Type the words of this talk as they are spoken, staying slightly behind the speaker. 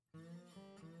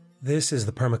This is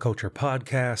the Permaculture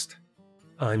Podcast.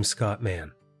 I'm Scott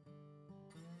Mann.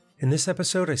 In this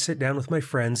episode, I sit down with my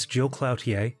friends Jill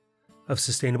Cloutier of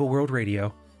Sustainable World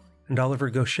Radio and Oliver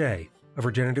Gaucher of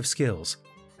Regenerative Skills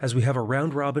as we have a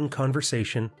round-robin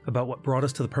conversation about what brought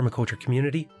us to the permaculture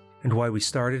community and why we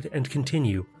started and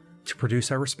continue to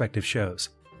produce our respective shows.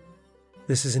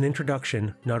 This is an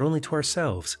introduction not only to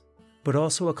ourselves, but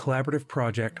also a collaborative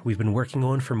project we've been working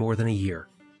on for more than a year,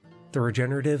 the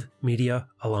Regenerative Media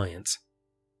Alliance.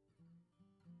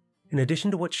 In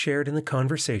addition to what's shared in the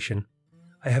conversation,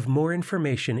 I have more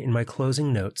information in my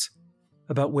closing notes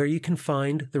about where you can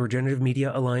find the Regenerative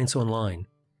Media Alliance online,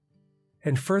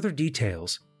 and further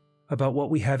details about what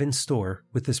we have in store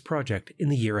with this project in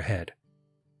the year ahead.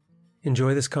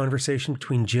 Enjoy this conversation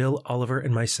between Jill, Oliver,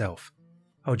 and myself.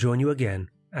 I'll join you again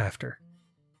after.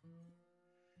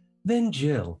 Then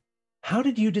Jill, how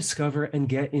did you discover and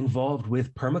get involved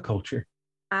with permaculture?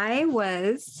 I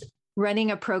was running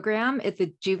a program at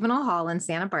the juvenile hall in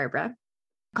Santa Barbara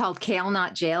called Kale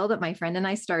Not Jail that my friend and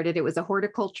I started. It was a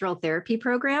horticultural therapy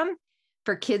program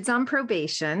for kids on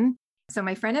probation. So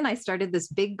my friend and I started this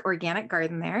big organic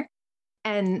garden there.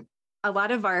 And a lot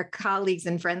of our colleagues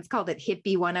and friends called it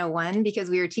Hippie 101 because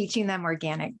we were teaching them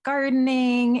organic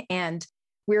gardening and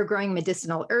we were growing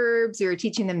medicinal herbs. We were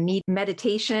teaching them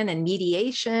meditation and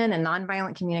mediation and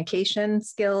nonviolent communication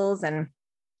skills. And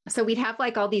so we'd have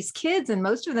like all these kids, and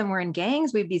most of them were in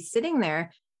gangs. We'd be sitting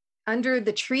there under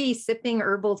the tree, sipping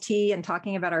herbal tea and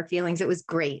talking about our feelings. It was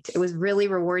great. It was really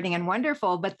rewarding and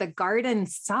wonderful, but the garden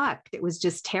sucked. It was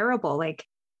just terrible. Like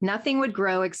nothing would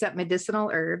grow except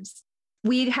medicinal herbs.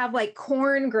 We'd have like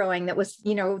corn growing that was,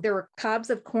 there were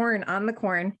cobs of corn on the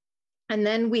corn. And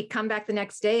then we'd come back the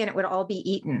next day and it would all be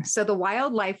eaten. So the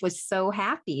wildlife was so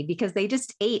happy because they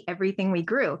just ate everything we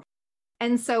grew.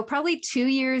 And so probably 2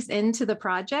 years into the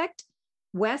project,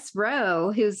 Wes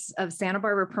Rowe, who's of Santa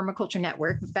Barbara Permaculture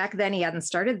Network, back then he hadn't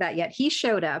started that yet. He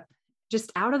showed up just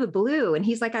out of the blue and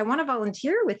he's like, I want to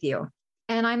volunteer with you.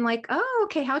 And I'm like, oh,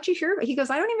 okay. How'd you hear? He goes,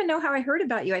 I don't even know how I heard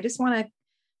about you. I just want to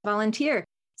volunteer.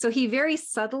 So he very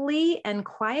subtly and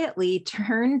quietly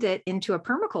turned it into a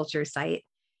permaculture site,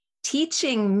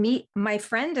 teaching me, my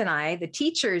friend and I, the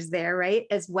teachers there, right,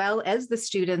 as well as the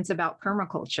students about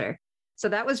permaculture. So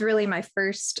that was really my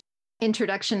first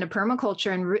introduction to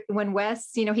permaculture. And when Wes,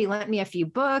 he lent me a few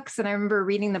books, and I remember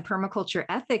reading the permaculture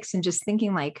ethics and just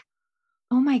thinking like,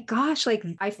 oh my gosh, like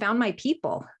I found my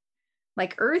people,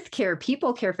 like earth care,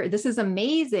 people care for this is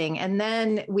amazing. And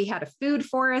then we had a food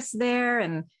forest there,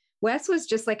 and Wes was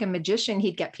just like a magician.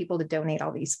 He'd get people to donate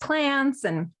all these plants,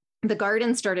 and the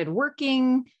garden started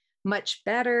working much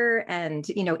better and,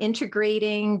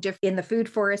 integrating in the food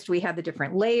forest. We had the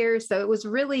different layers. So it was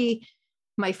really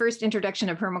my first introduction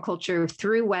to permaculture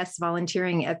through Wes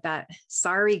volunteering at that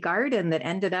sorry garden that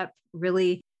ended up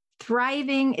really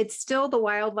thriving. It's still the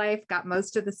wildlife got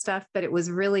most of the stuff, but it was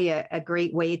really a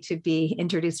great way to be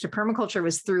introduced to permaculture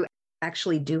was through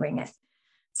actually doing it.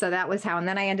 So that was how, and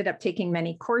then I ended up taking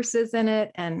many courses in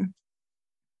it, and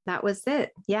that was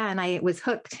it. Yeah. And I was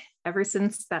hooked ever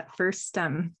since that first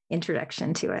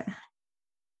introduction to it.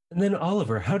 And then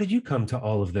Oliver, how did you come to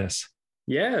all of this?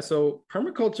 Yeah, so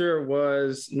permaculture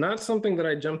was not something that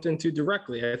I jumped into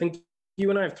directly. I think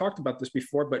you and I have talked about this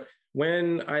before, but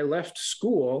when I left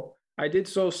school, I did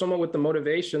so somewhat with the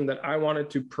motivation that I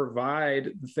wanted to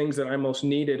provide the things that I most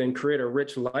needed and create a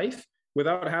rich life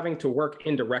without having to work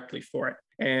indirectly for it.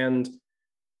 And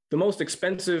the most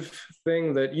expensive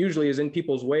thing that usually is in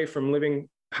people's way from living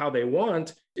how they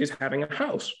want is having a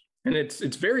house. And it's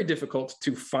very difficult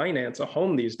to finance a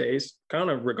home these days, kind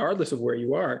of regardless of where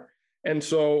you are. And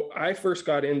so I first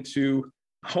got into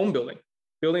home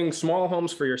building small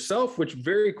homes for yourself, which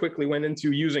very quickly went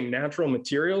into using natural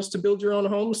materials to build your own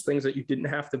homes, things that you didn't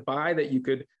have to buy, that you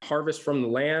could harvest from the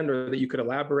land or that you could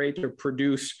elaborate or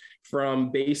produce from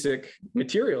basic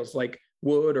materials like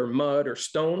wood or mud or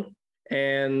stone.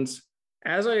 And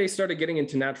as I started getting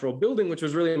into natural building, which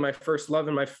was really my first love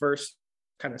and my first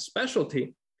kind of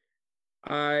specialty,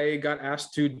 I got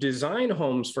asked to design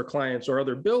homes for clients or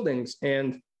other buildings.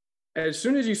 And as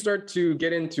soon as you start to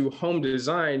get into home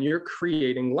design, you're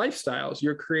creating lifestyles,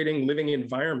 you're creating living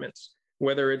environments,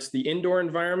 whether it's the indoor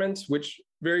environment, which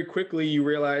very quickly you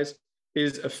realize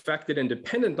is affected and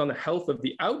dependent on the health of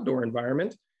the outdoor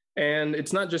environment. And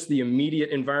it's not just the immediate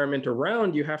environment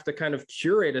around, you have to kind of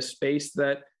curate a space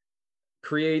that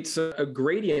creates a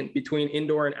gradient between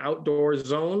indoor and outdoor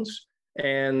zones.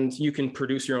 And you can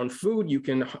produce your own food, you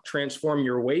can transform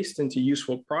your waste into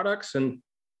useful products. And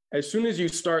as soon as you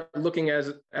start looking at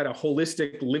a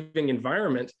holistic living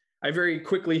environment, I very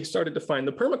quickly started to find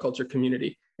the permaculture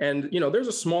community. And, there's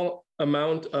a small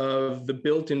amount of the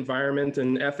built environment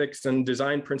and ethics and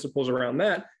design principles around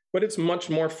that, but it's much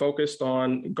more focused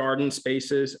on garden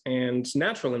spaces and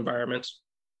natural environments.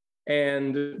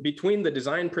 And between the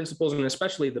design principles and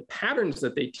especially the patterns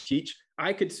that they teach,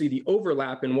 I could see the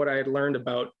overlap in what I had learned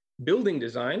about building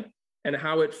design and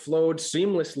how it flowed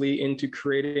seamlessly into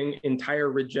creating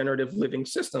entire regenerative living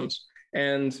systems.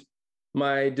 And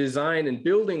my design and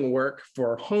building work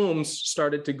for homes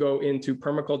started to go into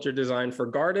permaculture design for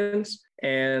gardens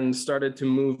and started to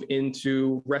move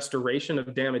into restoration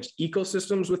of damaged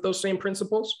ecosystems with those same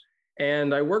principles.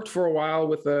 And I worked for a while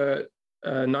with a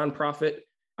nonprofit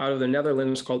out of the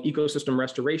Netherlands called Ecosystem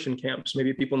Restoration Camps.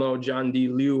 Maybe people know John D.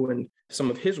 Liu and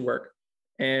some of his work.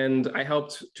 And I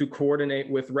helped to coordinate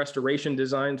with restoration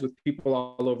designs with people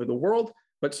all over the world,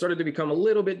 but started to become a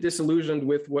little bit disillusioned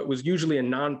with what was usually a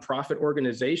nonprofit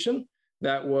organization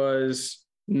that was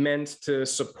meant to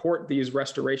support these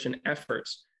restoration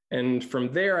efforts. And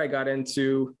from there, I got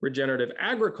into regenerative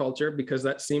agriculture because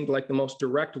that seemed like the most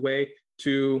direct way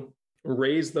to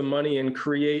raise the money and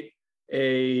create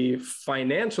a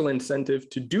financial incentive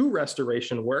to do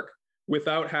restoration work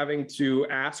without having to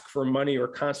ask for money or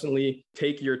constantly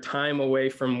take your time away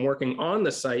from working on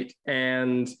the site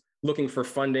and looking for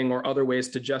funding or other ways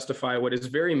to justify what is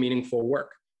very meaningful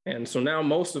work. And so now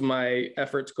most of my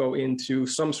efforts go into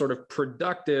some sort of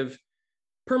productive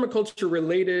permaculture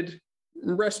related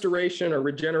restoration or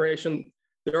regeneration.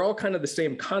 They're all kind of the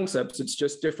same concepts. It's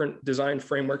just different design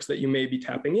frameworks that you may be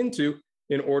tapping into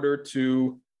in order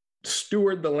to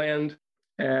steward the land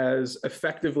as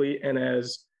effectively and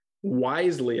as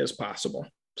wisely as possible.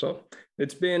 So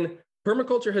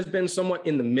permaculture has been somewhat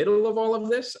in the middle of all of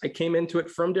this. I came into it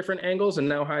from different angles and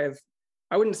now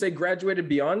I wouldn't say graduated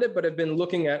beyond it, but I've been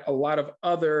looking at a lot of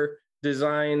other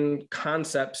design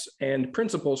concepts and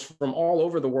principles from all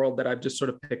over the world that I've just sort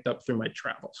of picked up through my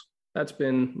travels. That's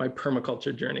been my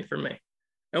permaculture journey for me.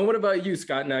 And what about you,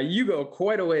 Scott? Now you go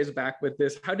quite a ways back with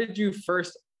this. How did you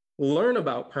first learn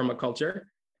about permaculture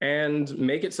and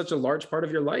make it such a large part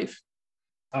of your life?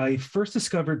 I first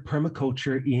discovered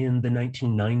permaculture in the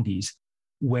 1990s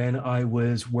when I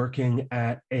was working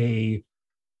at a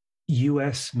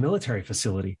U.S. military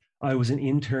facility. I was an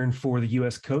intern for the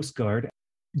U.S. Coast Guard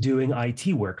doing IT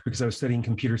work because I was studying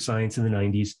computer science in the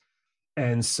 90s.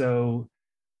 And so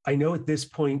I know at this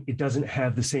point it doesn't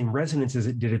have the same resonance as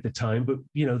it did at the time, but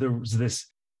there was this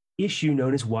issue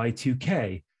known as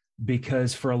Y2K,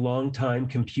 because for a long time,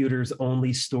 computers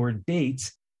only stored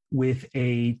dates with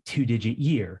a 2-digit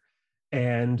year.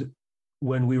 And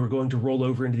when we were going to roll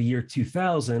over into the year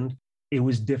 2000, it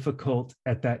was difficult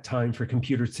at that time for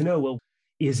computers to know, well,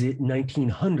 is it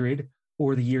 1900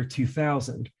 or the year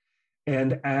 2000?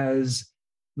 And as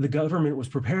the government was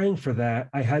preparing for that,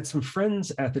 I had some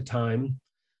friends at the time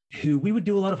who we would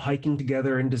do a lot of hiking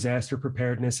together and disaster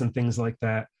preparedness and things like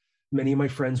that. Many of my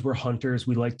friends were hunters.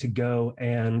 We liked to go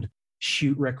and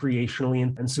shoot recreationally.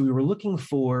 And so we were looking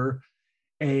for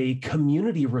a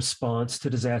community response to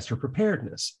disaster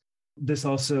preparedness. This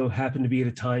also happened to be at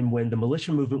a time when the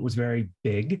militia movement was very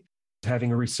big,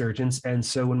 having a resurgence. And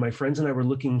so when my friends and I were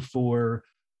looking for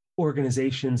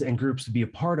organizations and groups to be a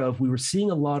part of, we were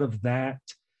seeing a lot of that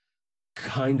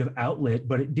kind of outlet,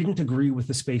 but it didn't agree with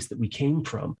the space that we came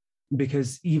from.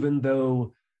 Because even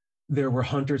though there were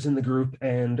hunters in the group,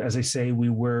 and as I say, we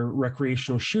were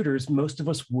recreational shooters, most of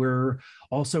us were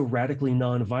also radically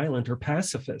nonviolent or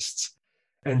pacifists.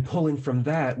 And pulling from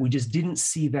that, we just didn't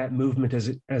see that movement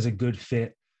as a good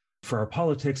fit for our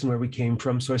politics and where we came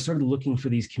from. So I started looking for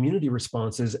these community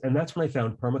responses, and that's when I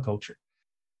found permaculture.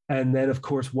 And then, of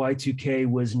course, Y2K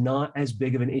was not as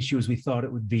big of an issue as we thought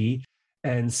it would be.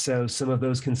 And so some of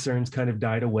those concerns kind of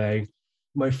died away.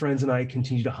 My friends and I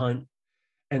continued to hunt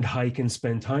and hike and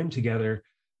spend time together,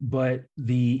 but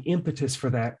the impetus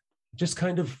for that just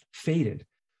kind of faded.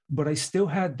 But I still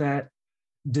had that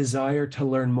desire to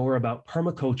learn more about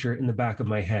permaculture in the back of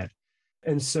my head.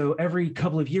 And so every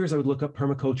couple of years, I would look up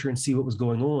permaculture and see what was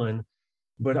going on.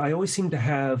 But I always seemed to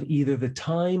have either the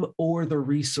time or the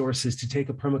resources to take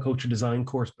a permaculture design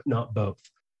course, but not both.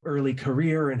 Early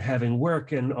career and having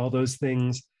work and all those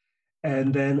things.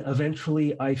 And then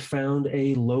eventually I found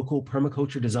a local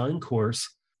permaculture design course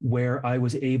where I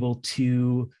was able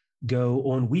to go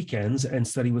on weekends and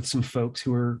study with some folks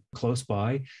who were close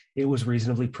by. It was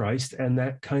reasonably priced, and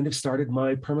that kind of started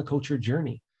my permaculture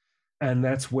journey. And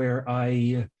that's where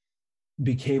I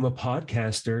became a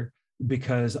podcaster,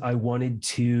 because I wanted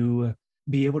to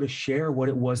be able to share what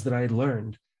it was that I had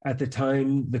learned. At the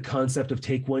time, the concept of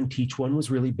take one, teach one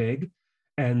was really big,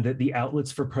 and that the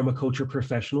outlets for permaculture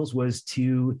professionals was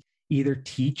to either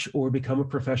teach or become a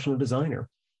professional designer.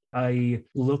 I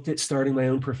looked at starting my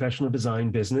own professional design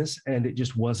business and it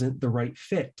just wasn't the right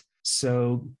fit.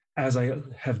 So, as I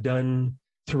have done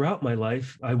throughout my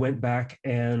life, I went back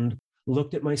and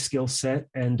looked at my skill set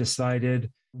and decided,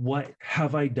 what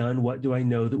have I done? What do I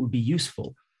know that would be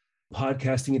useful?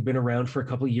 Podcasting had been around for a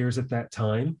couple of years at that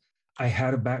time. I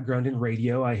had a background in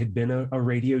radio. I had been a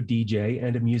radio DJ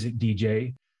and a music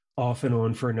DJ off and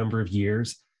on for a number of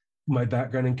years. My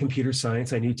background in computer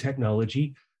science, I knew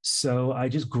technology. So I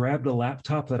just grabbed a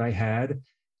laptop that I had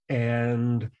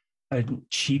and a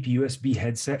cheap USB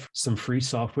headset, some free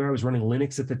software. I was running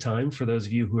Linux at the time, for those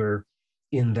of you who are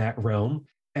in that realm,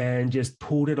 and just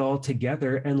pulled it all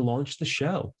together and launched the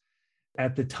show.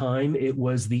 At the time, it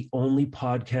was the only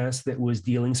podcast that was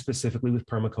dealing specifically with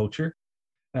permaculture.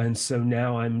 And so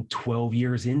now I'm 12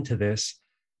 years into this.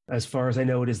 As far as I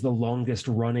know, it is the longest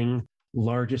running,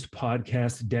 largest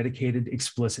podcast dedicated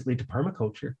explicitly to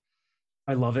permaculture.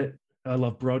 I love it. I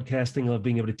love broadcasting. I love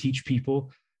being able to teach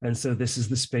people. And so this is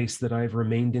the space that I've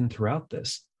remained in throughout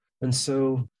this. And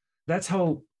so that's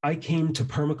how I came to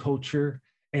permaculture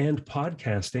and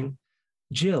podcasting.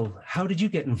 Jill, how did you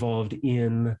get involved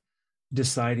in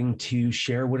deciding to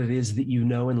share what it is that you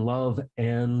know and love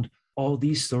and all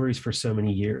these stories for so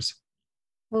many years?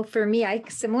 Well, for me,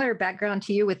 similar background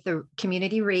to you with the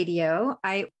community radio.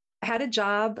 I had a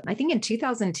job, I think in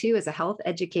 2002, as a health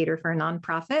educator for a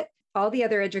nonprofit. All the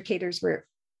other educators were,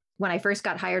 when I first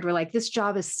got hired, were like, this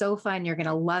job is so fun. You're going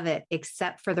to love it,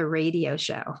 except for the radio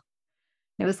show.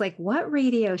 And it was like, what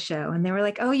radio show? And they were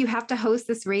like, oh, you have to host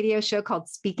this radio show called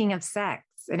Speaking of Sex.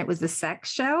 And it was the sex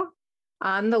show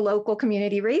on the local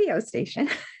community radio station.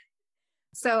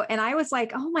 So, and I was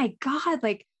like, oh my God,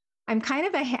 like I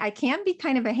can be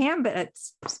kind of a ham, but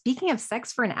it's speaking of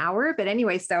sex for an hour. But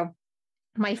anyway, so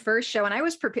my first show, and I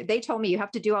was prepared. They told me you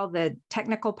have to do all the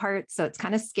technical parts. So it's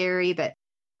kind of scary, but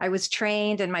I was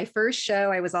trained. And my first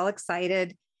show, I was all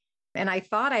excited. And I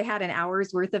thought I had an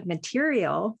hour's worth of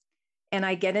material. And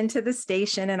I get into the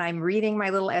station and I'm reading my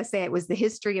little essay. It was the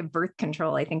history of birth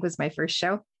control, I think was my first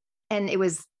show. And it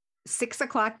was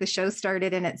 6:00, the show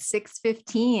started. And at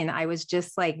 6:15, I was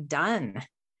just like done.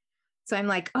 So I'm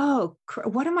like, oh,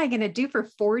 what am I going to do for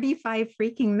 45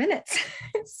 freaking minutes?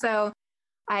 So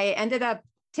I ended up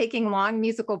taking long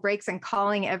musical breaks and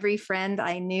calling every friend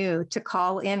I knew to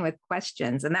call in with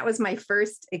questions. And that was my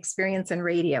first experience in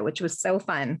radio, which was so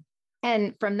fun.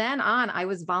 And from then on, I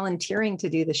was volunteering to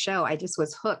do the show. I just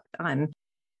was hooked on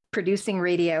producing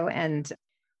radio and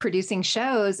producing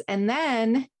shows. And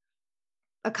then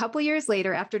a couple years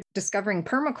later, after discovering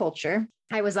permaculture,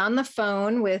 I was on the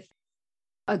phone with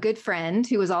a good friend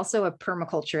who was also a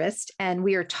permaculturist. And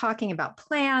we were talking about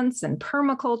plants and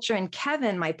permaculture. And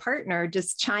Kevin, my partner,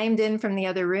 just chimed in from the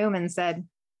other room and said,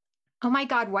 oh my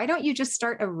God, why don't you just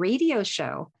start a radio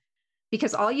show?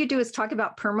 Because all you do is talk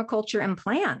about permaculture and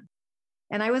plants.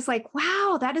 And I was like,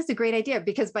 wow, that is a great idea.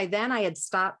 Because by then I had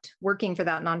stopped working for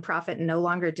that nonprofit and no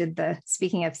longer did the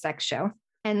Speaking of Sex show.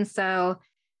 And so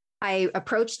I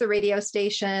approached the radio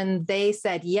station. They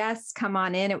said, yes, come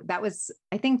on in. That was,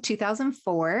 I think,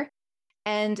 2004.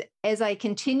 And as I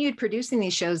continued producing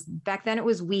these shows, back then it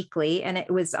was weekly and it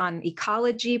was on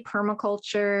ecology,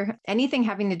 permaculture, anything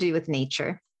having to do with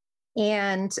nature.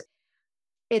 And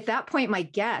at that point, my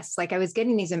guests, like I was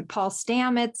getting these in Paul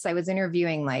Stamets, I was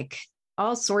interviewing like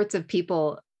all sorts of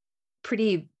people,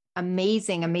 pretty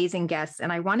amazing, amazing guests.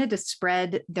 And I wanted to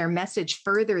spread their message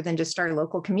further than just our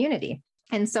local community.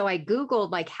 And so I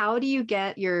Googled, like, how do you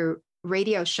get your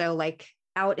radio show like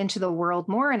out into the world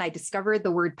more? And I discovered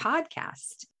the word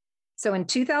podcast. So in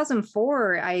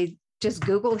 2004, I just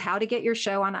Googled how to get your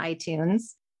show on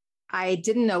iTunes. I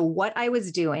didn't know what I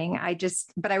was doing.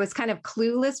 But I was kind of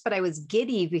clueless, but I was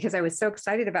giddy because I was so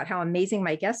excited about how amazing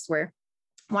my guests were.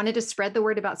 Wanted to spread the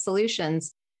word about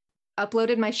solutions,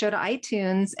 uploaded my show to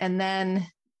iTunes. And then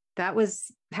that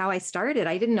was how I started.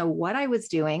 I didn't know what I was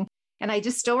doing. And I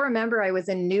just still remember I was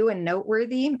in New and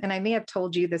Noteworthy. And I may have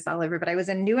told you this, Oliver, but I was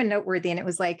in New and Noteworthy. And it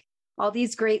was like all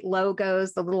these great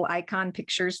logos, the little icon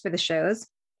pictures for the shows.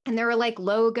 And there were like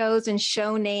logos and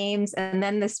show names. And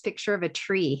then this picture of a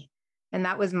tree. And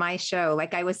that was my show.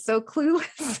 Like I was so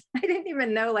clueless. I didn't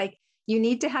even know, like, you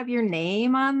need to have your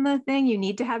name on the thing. You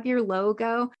need to have your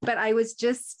logo. But I was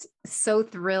just so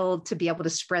thrilled to be able to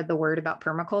spread the word about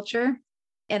permaculture.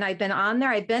 And I've been on there.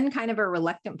 I've been kind of a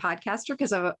reluctant podcaster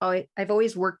because I've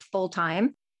always worked full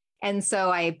time. And so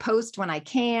I post when I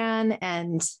can,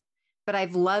 but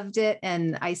I've loved it.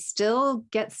 And I still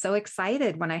get so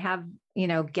excited when I have,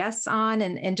 guests on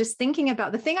and just thinking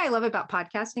about the thing I love about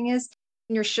podcasting is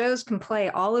Your shows can play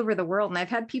all over the world. And I've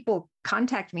had people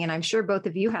contact me, and I'm sure both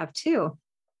of you have too,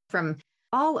 from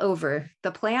all over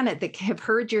the planet that have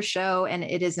heard your show and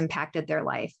it has impacted their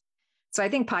life. So I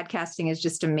think podcasting is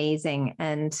just amazing.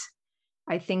 And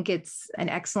I think it's an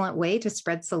excellent way to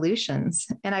spread solutions.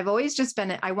 And I've always just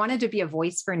I wanted to be a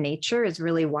voice for nature is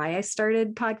really why I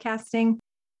started podcasting.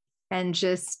 And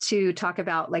just to talk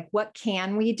about like, what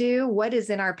can we do? What is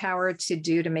in our power to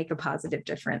do to make a positive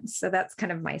difference? So that's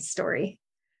kind of my story.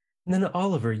 And then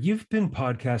Oliver, you've been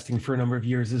podcasting for a number of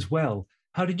years as well.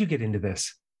 How did you get into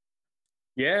this?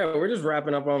 Yeah, we're just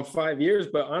wrapping up on 5 years,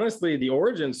 but honestly, the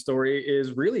origin story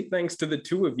is really thanks to the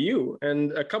two of you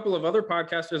and a couple of other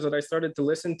podcasters that I started to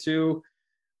listen to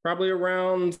probably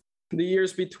around the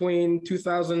years between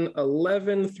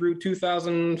 2011 through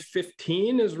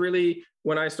 2015 is really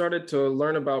when I started to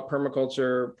learn about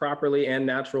permaculture properly and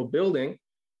natural building.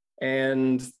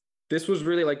 And this was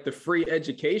really like the free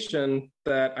education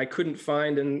that I couldn't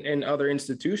find in other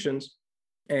institutions.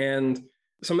 And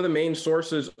some of the main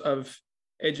sources of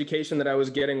education that I was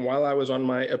getting while I was on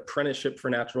my apprenticeship for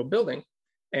natural building.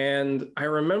 And I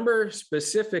remember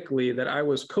specifically that I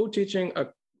was co-teaching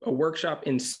a workshop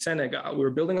in Senegal. We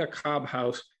were building a cob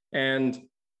house, and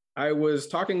I was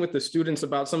talking with the students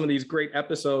about some of these great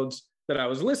episodes that I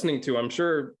was listening to. I'm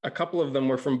sure a couple of them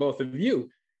were from both of you.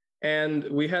 And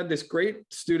we had this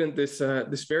great student, this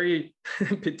very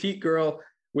petite girl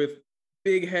with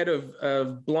big head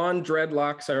of blonde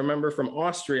dreadlocks, I remember, from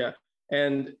Austria.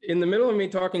 And in the middle of me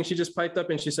talking, she just piped up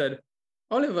and she said,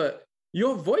 "Oliver,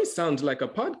 your voice sounds like a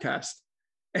podcast."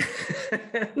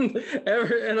 and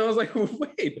I was like,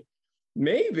 wait,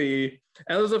 maybe.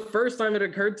 And it was the first time it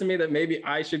occurred to me that maybe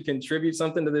I should contribute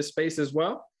something to this space as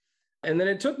well. And then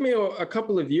it took me a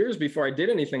couple of years before I did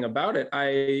anything about it.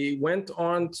 I went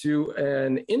on to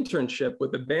an internship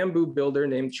with a bamboo builder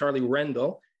named Charlie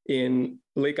Rendell in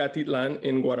Lake Atitlan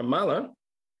in Guatemala.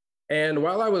 And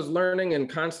while I was learning and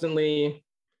constantly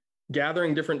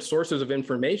gathering different sources of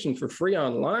information for free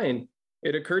online,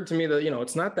 it occurred to me that,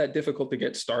 it's not that difficult to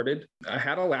get started. I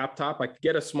had a laptop, I could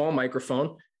get a small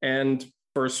microphone, and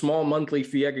for a small monthly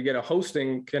fee, I could get a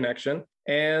hosting connection,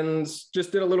 and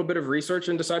just did a little bit of research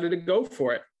and decided to go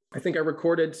for it. I think I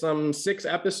recorded some 6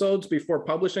 episodes before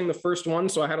publishing the first one,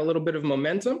 so I had a little bit of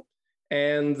momentum,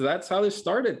 and that's how this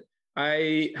started.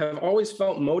 I have always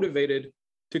felt motivated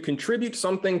to contribute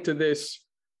something to this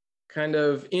kind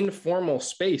of informal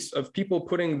space of people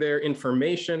putting their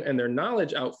information and their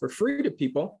knowledge out for free to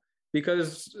people,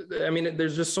 because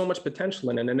there's just so much potential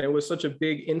in it. And it was such a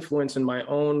big influence in my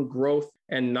own growth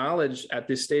and knowledge at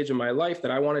this stage of my life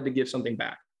that I wanted to give something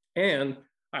back. And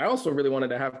I also really wanted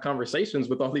to have conversations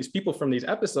with all these people from these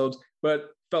episodes,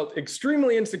 but felt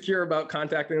extremely insecure about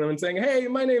contacting them and saying, "Hey,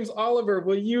 my name's Oliver.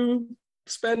 Will you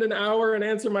spend an hour and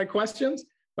answer my questions?"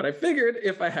 But I figured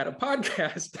if I had a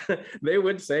podcast, they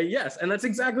would say yes. And that's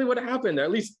exactly what happened.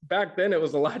 At least back then, it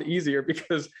was a lot easier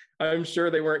because I'm sure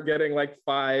they weren't getting like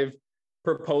 5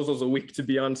 proposals a week to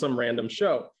be on some random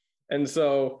show. And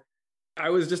so I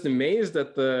was just amazed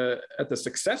at the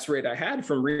success rate I had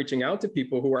from reaching out to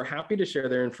people who were happy to share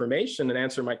their information and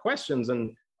answer my questions.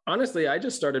 And honestly, I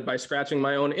just started by scratching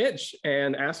my own itch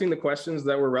and asking the questions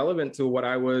that were relevant to what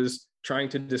I was trying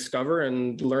to discover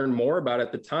and learn more about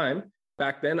at the time.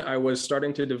 Back then, I was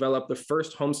starting to develop the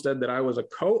first homestead that I was a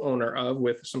co-owner of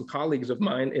with some colleagues of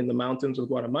mine in the mountains of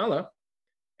Guatemala.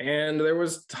 And there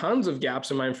was tons of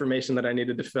gaps in my information that I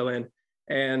needed to fill in.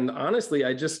 And honestly,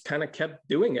 I just kind of kept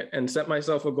doing it and set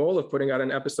myself a goal of putting out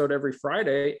an episode every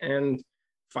Friday. And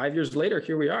 5 years later,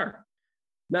 here we are.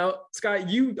 Now, Scott,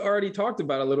 you already talked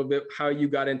about a little bit how you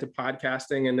got into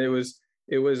podcasting, and it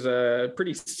was a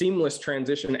pretty seamless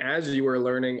transition as you were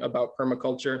learning about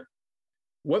permaculture.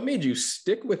 What made you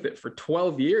stick with it for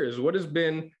 12 years? What has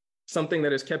been something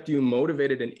that has kept you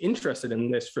motivated and interested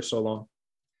in this for so long?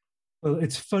 Well,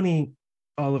 it's funny,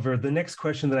 Oliver, the next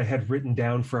question that I had written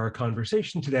down for our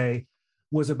conversation today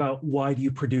was about why do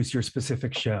you produce your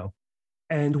specific show?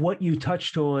 And what you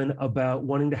touched on about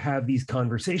wanting to have these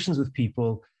conversations with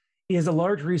people is a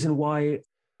large reason why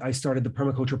I started the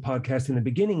Permaculture podcast in the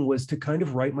beginning, was to kind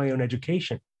of write my own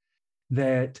education.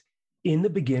 That in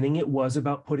the beginning, it was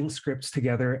about putting scripts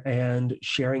together and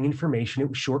sharing information. It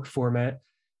was short format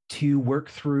to work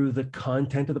through the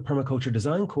content of the permaculture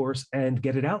design course and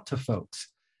get it out to folks.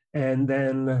 And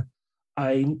then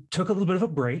I took a little bit of a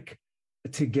break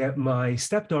to get my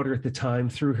stepdaughter at the time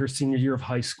through her senior year of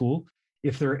high school.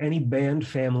 If there are any band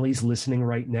families listening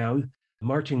right now,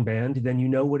 marching band, then you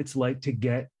know what it's like to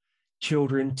get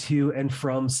children to and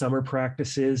from summer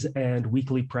practices and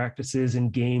weekly practices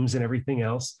and games and everything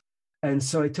else. And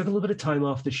so I took a little bit of time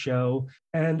off the show.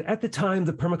 And at the time,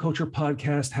 the Permaculture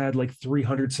podcast had like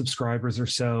 300 subscribers or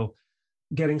so,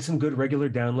 getting some good regular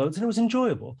downloads, and it was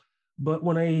enjoyable. But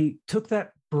when I took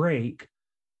that break,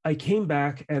 I came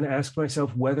back and asked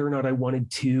myself whether or not I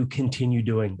wanted to continue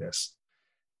doing this.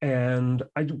 And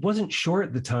I wasn't sure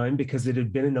at the time because it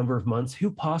had been a number of months who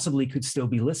possibly could still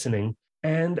be listening.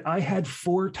 And I had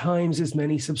 4 times as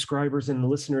many subscribers and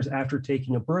listeners after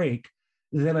taking a break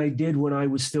than I did when I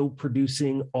was still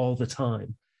producing all the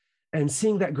time. And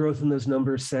seeing that growth in those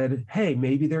numbers said, hey,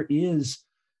 maybe there is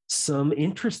some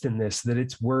interest in this, that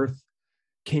it's worth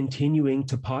continuing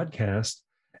to podcast.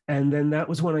 And then that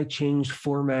was when I changed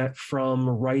format from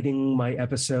writing my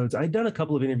episodes. I'd done a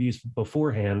couple of interviews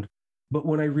beforehand, but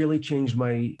when I really changed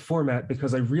my format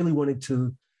because I really wanted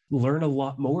to learn a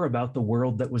lot more about the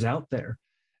world that was out there,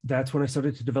 that's when I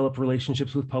started to develop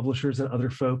relationships with publishers and other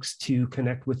folks to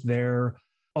connect with their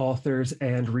authors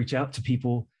and reach out to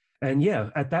people. And yeah,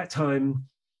 at that time,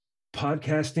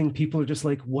 podcasting, people are just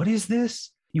like, what is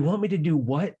this? You want me to do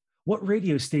what? What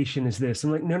radio station is this?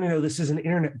 I'm like, no, this is an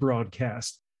internet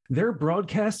broadcast. There are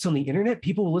broadcasts on the internet.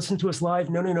 People will listen to us live.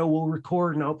 No, we'll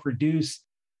record and I'll produce.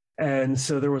 And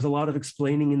so there was a lot of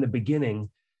explaining in the beginning.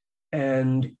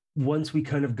 And once we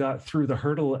kind of got through the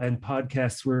hurdle and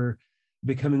podcasts were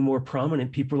becoming more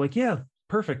prominent, people were like, yeah,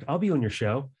 perfect. I'll be on your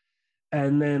show.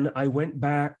 And then I went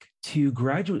back to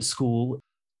graduate school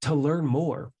to learn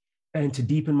more and to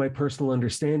deepen my personal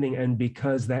understanding. And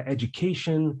because that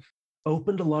education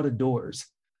opened a lot of doors,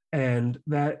 and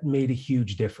that made a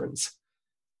huge difference.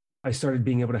 I started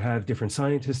being able to have different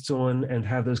scientists on and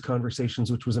have those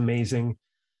conversations, which was amazing.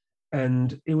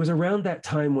 And it was around that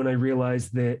time when I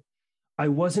realized that I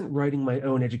wasn't writing my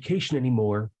own education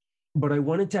anymore, but I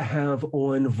wanted to have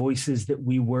on voices that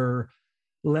we were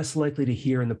less likely to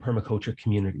hear in the permaculture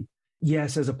community.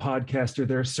 Yes, as a podcaster,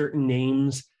 there are certain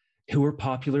names who are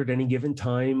popular at any given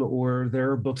time, or there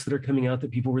are books that are coming out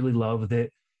that people really love that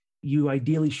you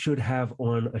ideally should have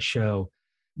on a show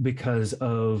because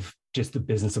of just the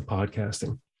business of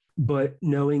podcasting. But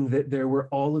knowing that there were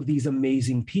all of these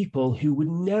amazing people who would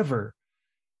never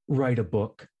write a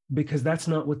book because that's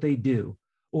not what they do,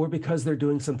 or because they're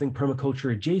doing something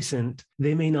permaculture adjacent,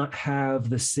 they may not have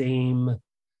the same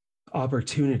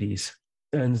opportunities.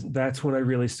 And that's when I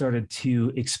really started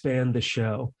to expand the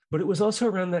show. But it was also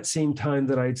around that same time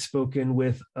that I'd spoken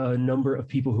with a number of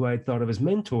people who I had thought of as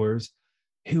mentors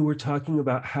who were talking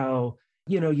about how,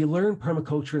 you learn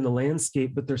permaculture in the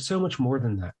landscape, but there's so much more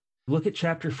than that. Look at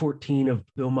chapter 14 of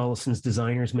Bill Mollison's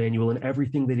Designer's Manual and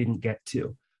everything they didn't get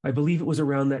to. I believe it was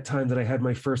around that time that I had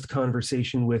my first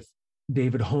conversation with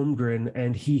David Holmgren,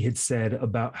 and he had said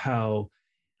about how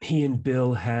he and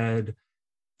Bill had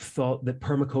thought that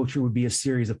permaculture would be a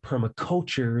series of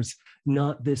permacultures,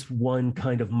 not this one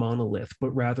kind of monolith,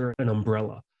 but rather an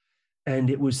umbrella. And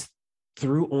it was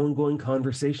through ongoing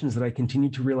conversations that I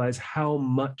continued to realize how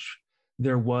much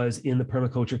there was in the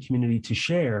permaculture community to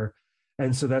share.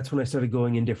 And so that's when I started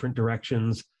going in different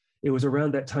directions. It was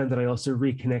around that time that I also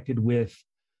reconnected with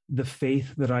the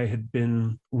faith that I had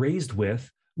been raised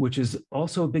with, which is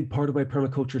also a big part of my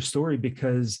permaculture story,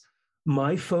 because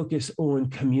my focus on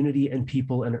community and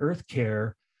people and earth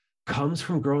care comes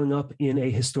from growing up in a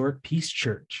historic peace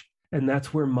church. And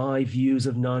that's where my views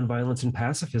of nonviolence and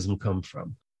pacifism come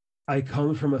from. I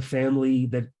come from a family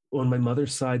that on my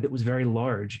mother's side that was very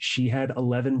large. She had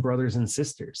 11 brothers and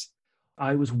sisters.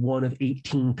 I was one of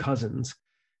 18 cousins.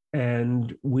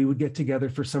 And we would get together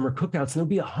for summer cookouts, and there'd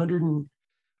be 100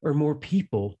 or more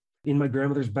people in my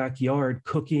grandmother's backyard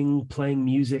cooking, playing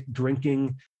music,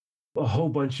 drinking, a whole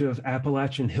bunch of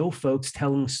Appalachian Hill folks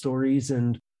telling stories.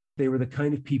 And they were the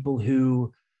kind of people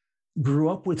who grew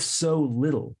up with so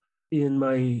little. In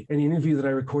an interview that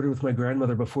I recorded with my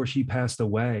grandmother before she passed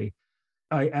away,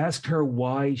 I asked her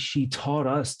why she taught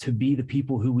us to be the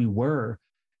people who we were.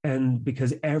 And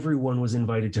because everyone was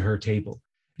invited to her table.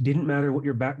 It didn't matter what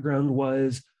your background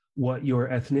was, what your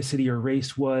ethnicity or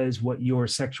race was, what your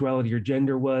sexuality or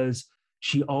gender was.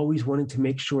 She always wanted to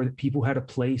make sure that people had a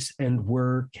place and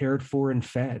were cared for and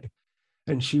fed.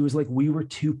 And she was like, we were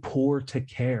too poor to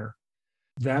care.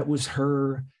 That was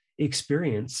her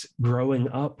experience growing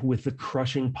up with the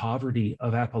crushing poverty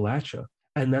of Appalachia.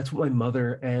 And that's what my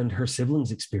mother and her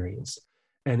siblings experienced.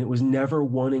 And it was never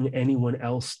wanting anyone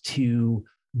else to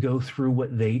go through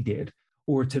what they did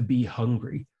or to be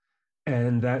hungry.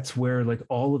 And that's where like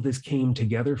all of this came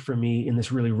together for me in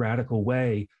this really radical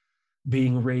way,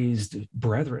 being raised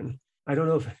Brethren. I don't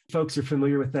know if folks are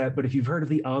familiar with that, but if you've heard of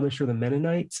the Amish or the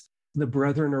Mennonites, the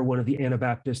Brethren are one of the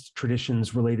Anabaptist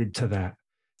traditions related to that.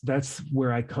 That's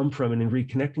where I come from. And in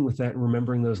reconnecting with that and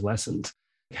remembering those lessons,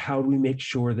 How do we make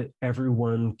sure that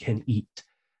everyone can eat?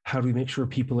 How do we make sure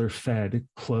people are fed,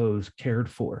 clothed, cared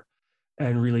for?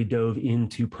 And really dove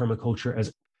into permaculture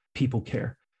as people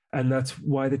care. And that's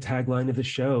why the tagline of the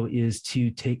show is to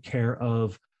take care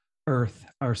of Earth,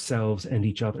 ourselves, and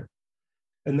each other.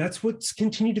 And that's what's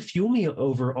continued to fuel me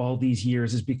over all these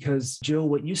years, is because, Jill,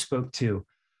 what you spoke to,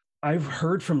 I've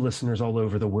heard from listeners all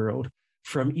over the world,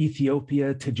 from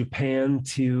Ethiopia to Japan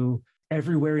to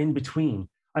everywhere in between.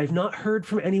 I've not heard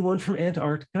from anyone from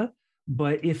Antarctica,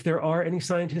 but if there are any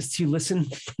scientists who listen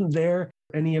from there,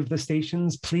 any of the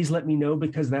stations, please let me know,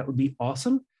 because that would be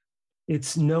awesome.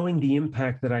 It's knowing the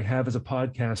impact that I have as a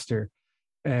podcaster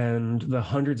and the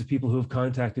hundreds of people who have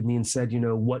contacted me and said,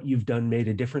 what you've done made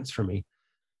a difference for me.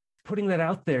 Putting that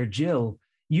out there, Jill,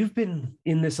 you've been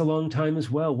in this a long time as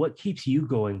well. What keeps you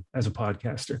going as a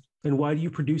podcaster, and why do you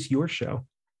produce your show?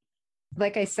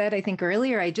 Like I said, I think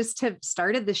earlier, I just have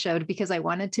started the show because I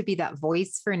wanted to be that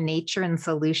voice for nature and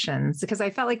solutions, because I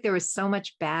felt like there was so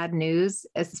much bad news,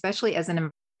 especially as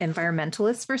an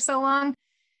environmentalist for so long.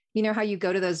 You know how you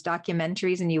go to those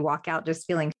documentaries and you walk out just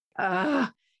feeling,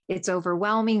 it's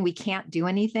overwhelming. We can't do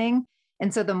anything.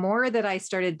 And so the more that I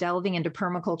started delving into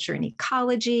permaculture and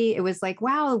ecology, it was like,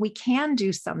 wow, we can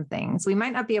do some things. We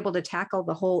might not be able to tackle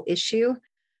the whole issue,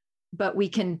 but we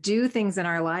can do things in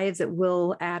our lives that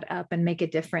will add up and make a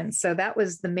difference. So that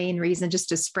was the main reason, just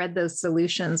to spread those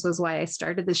solutions, was why I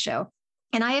started the show.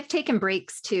 And I have taken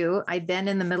breaks too. I've been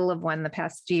in the middle of one the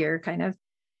past year, kind of.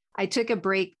 I took a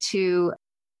break to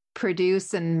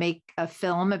produce and make a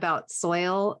film about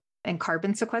soil and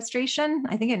carbon sequestration.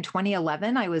 I think in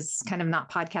 2011, I was kind of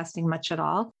not podcasting much at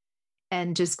all,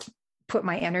 and just put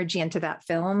my energy into that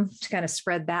film to kind of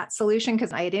spread that solution.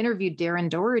 Because I had interviewed Darren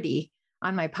Doherty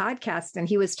on my podcast, and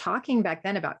he was talking back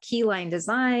then about keyline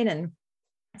design and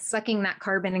sucking that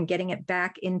carbon and getting it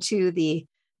back into the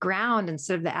ground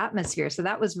instead of the atmosphere. So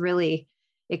that was really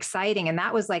exciting. And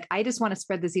that was like, I just want to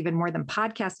spread this even more than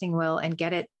podcasting will, and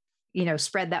get it,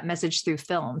 spread that message through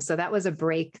film. So that was a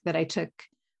break that I took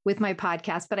with my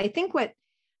podcast. But I think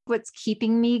what's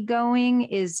keeping me going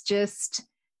is just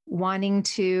wanting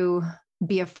to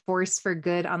be a force for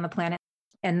good on the planet.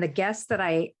 And the guests that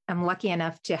I am lucky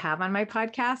enough to have on my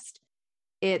podcast,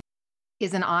 it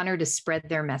is an honor to spread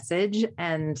their message.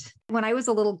 And when I was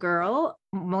a little girl,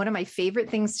 one of my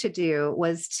favorite things to do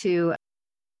was to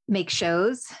make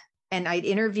shows. And I'd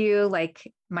interview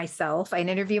like myself, I'd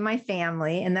interview my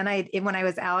family. And then when I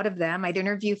was out of them, I'd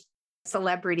interview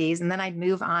celebrities. And then I'd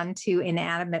move on to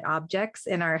inanimate objects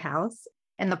in our house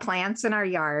and the plants in our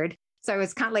yard. So I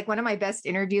was kind of like, one of my best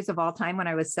interviews of all time when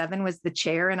I was 7 was the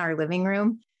chair in our living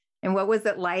room. And what was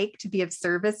it like to be of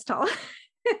service to all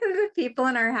the people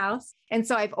in our house? And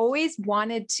so I've always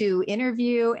wanted to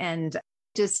interview, and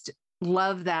just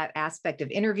love that aspect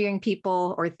of interviewing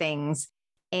people or things,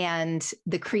 and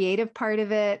the creative part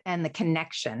of it, and the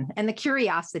connection and the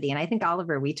curiosity. And I think,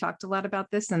 Oliver, we talked a lot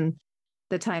about this in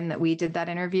the time that we did that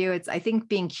interview. I think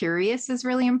being curious is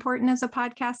really important as a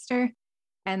podcaster.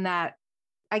 And that,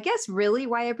 I guess, really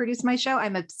why I produce my show.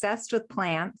 I'm obsessed with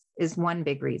plants is one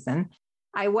big reason.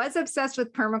 I was obsessed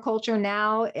with permaculture.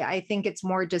 Now I think it's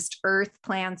more just earth,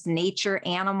 plants, nature,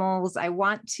 animals. I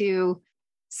want to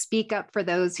speak up for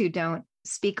those who don't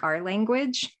speak our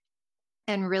language,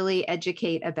 and really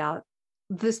educate about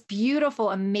this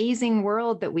beautiful, amazing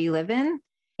world that we live in,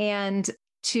 and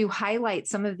to highlight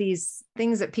some of these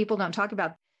things that people don't talk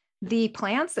about. The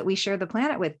plants that we share the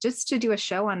planet with, just to do a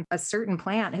show on a certain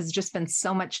plant has just been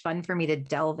so much fun for me to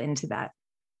delve into that.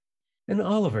 And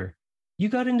Oliver, you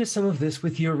got into some of this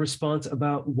with your response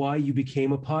about why you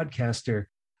became a podcaster,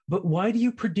 but why do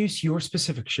you produce your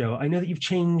specific show? I know that you've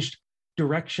changed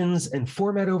directions and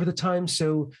format over the time.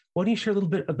 So why don't you share a little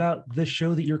bit about the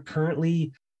show that you're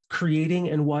currently creating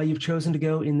and why you've chosen to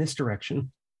go in this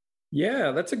direction?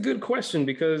 Yeah, that's a good question,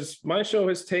 because my show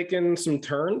has taken some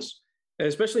turns,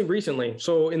 especially recently.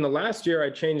 So in the last year, I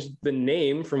changed the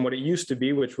name from what it used to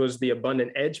be, which was the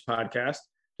Abundant Edge podcast,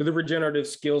 to the Regenerative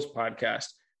Skills podcast,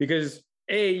 because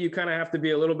you kind of have to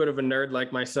be a little bit of a nerd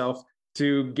like myself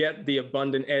to get the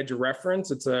Abundant Edge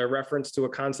reference. It's a reference to a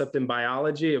concept in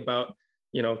biology about,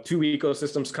 two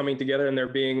ecosystems coming together and there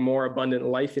being more abundant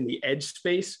life in the edge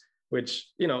space, which,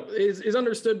 is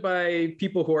understood by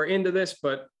people who are into this,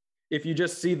 but if you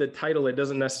just see the title, it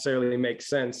doesn't necessarily make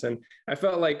sense. And I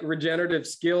felt like Regenerative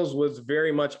Skills was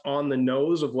very much on the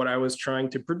nose of what I was trying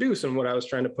to produce and what I was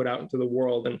trying to put out into the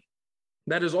world. And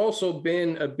that has also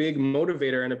been a big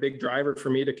motivator and a big driver for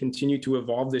me to continue to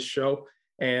evolve this show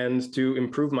and to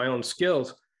improve my own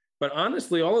skills. But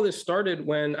honestly, all of this started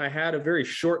when I had a very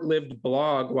short-lived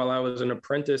blog while I was an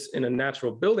apprentice in a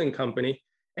natural building company.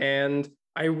 And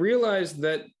I realized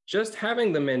that just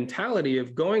having the mentality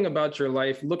of going about your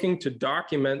life, looking to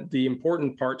document the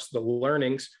important parts, the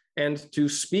learnings, and to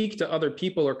speak to other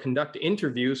people or conduct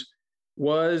interviews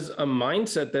was a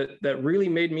mindset that really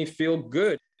made me feel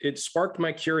good. It sparked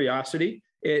my curiosity.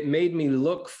 It made me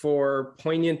look for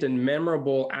poignant and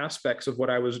memorable aspects of what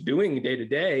I was doing day to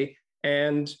day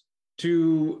and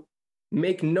to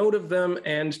make note of them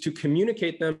and to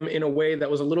communicate them in a way that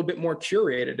was a little bit more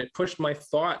curated. It pushed my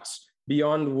thoughts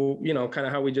beyond, kind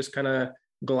of how we just kind of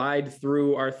glide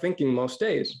through our thinking most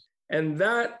days. And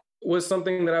that was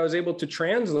something that I was able to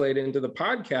translate into the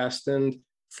podcast and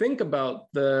think about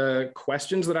the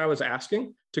questions that I was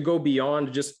asking, to go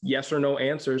beyond just yes or no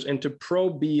answers and to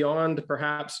probe beyond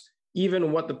perhaps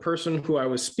even what the person who I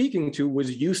was speaking to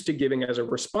was used to giving as a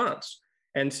response,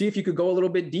 and see if you could go a little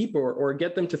bit deeper or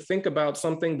get them to think about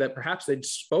something that perhaps they'd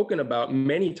spoken about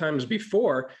many times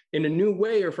before in a new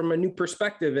way or from a new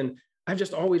perspective. And I've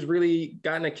just always really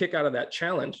gotten a kick out of that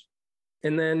challenge.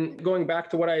 And then going back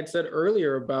to what I had said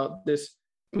earlier about this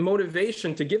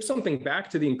motivation to give something back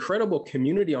to the incredible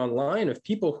community online of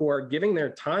people who are giving their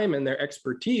time and their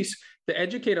expertise to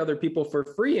educate other people for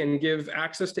free and give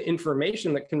access to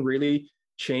information that can really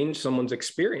change someone's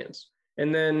experience.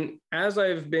 And then as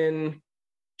I've been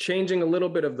changing a little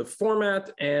bit of the format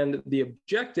and the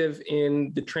objective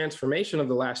in the transformation of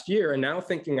the last year, and now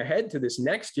thinking ahead to this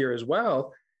next year as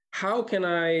well, how can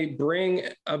I bring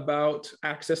about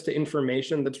access to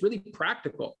information that's really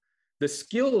practical? The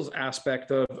skills aspect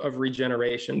of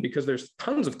regeneration, because there's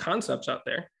tons of concepts out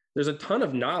there. There's a ton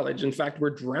of knowledge. In fact,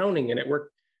 we're drowning in it.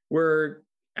 We're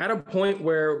at a point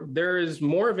where there is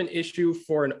more of an issue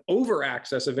for an over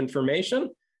access of information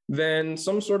than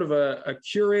some sort of a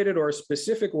curated or a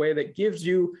specific way that gives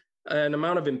you an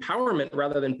amount of empowerment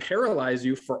rather than paralyze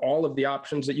you for all of the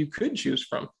options that you could choose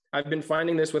from. I've been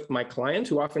finding this with my clients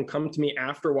who often come to me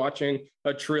after watching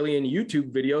a trillion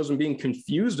YouTube videos and being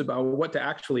confused about what to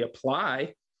actually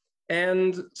apply.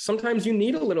 And sometimes you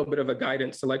need a little bit of a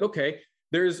guidance to like, okay,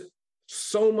 there's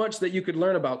so much that you could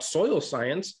learn about soil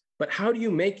science, but how do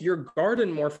you make your garden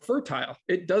more fertile?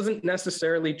 It doesn't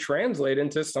necessarily translate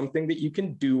into something that you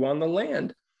can do on the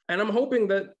land. And I'm hoping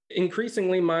that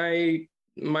increasingly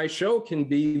my show can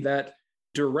be that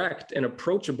direct and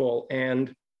approachable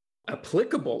and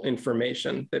applicable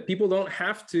information, that people don't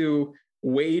have to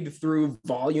wade through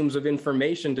volumes of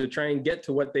information to try and get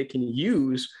to what they can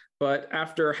use. But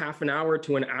after half an hour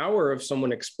to an hour of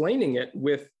someone explaining it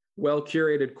with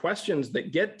well-curated questions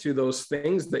that get to those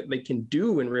things that they can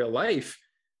do in real life,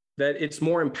 that it's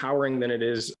more empowering than it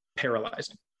is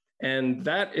paralyzing. And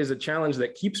that is a challenge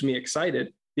that keeps me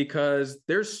excited, because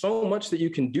there's so much that you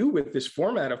can do with this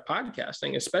format of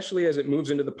podcasting, especially as it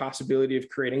moves into the possibility of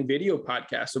creating video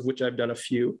podcasts, of which I've done a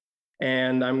few.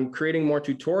 And I'm creating more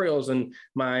tutorials, and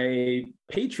my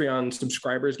Patreon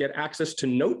subscribers get access to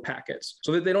note packets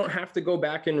so that they don't have to go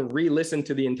back and re-listen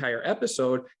to the entire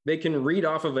episode. They can read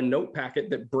off of a note packet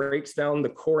that breaks down the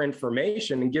core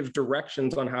information and gives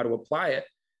directions on how to apply it.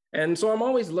 And so I'm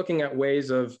always looking at ways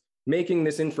of making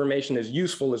this information as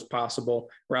useful as possible,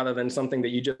 rather than something that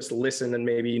you just listen and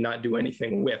maybe not do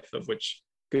anything with, of which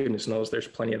goodness knows there's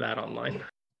plenty of that online.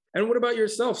 And what about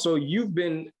yourself? So you've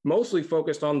been mostly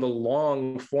focused on the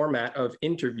long format of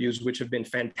interviews, which have been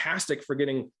fantastic for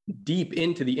getting deep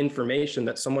into the information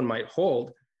that someone might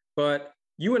hold. But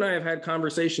you and I have had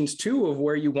conversations too of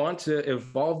where you want to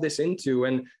evolve this into,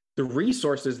 and the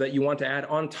resources that you want to add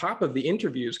on top of the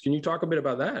interviews. Can you talk a bit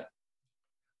about that?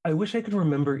 I wish I could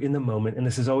remember in the moment, and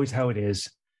this is always how it is,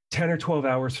 10 or 12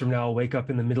 hours from now, I'll wake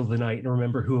up in the middle of the night and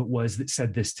remember who it was that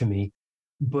said this to me.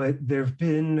 But there have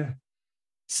been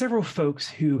several folks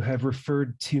who have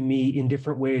referred to me in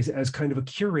different ways as kind of a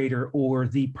curator or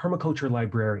the permaculture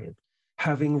librarian.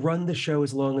 Having run the show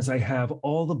as long as I have,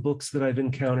 all the books that I've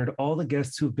encountered, all the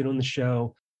guests who have been on the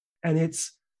show, and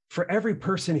it's for every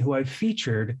person who I've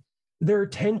featured, there are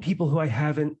 10 people who I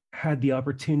haven't had the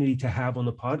opportunity to have on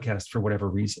the podcast for whatever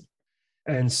reason.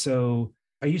 And so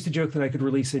I used to joke that I could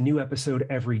release a new episode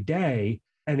every day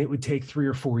and it would take 3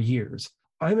 or 4 years.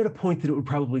 I'm at a point that it would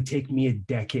probably take me a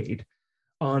decade,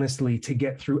 honestly, to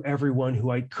get through everyone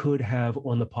who I could have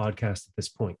on the podcast at this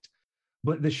point.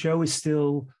 But the show is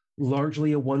still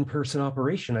largely a one-person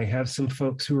operation. I have some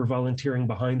folks who are volunteering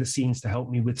behind the scenes to help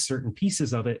me with certain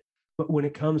pieces of it. But when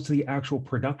it comes to the actual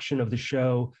production of the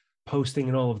show, posting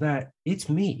and all of that, it's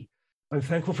me. I'm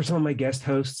thankful for some of my guest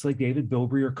hosts like David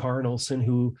Bilbrey or Karen Olson,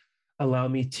 who allow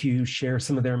me to share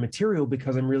some of their material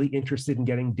because I'm really interested in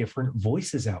getting different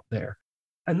voices out there.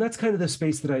 And that's kind of the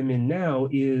space that I'm in now,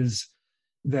 is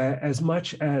that as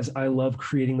much as I love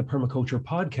creating the Permaculture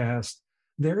podcast,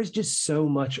 there is just so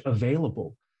much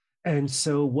available. And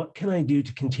so what can I do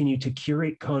to continue to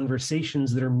curate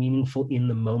conversations that are meaningful in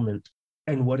the moment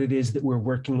and what it is that we're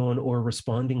working on or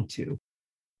responding to?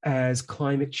 As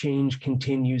climate change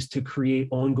continues to create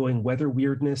ongoing weather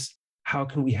weirdness, how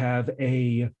can we have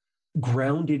a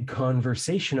grounded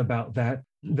conversation about that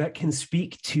that can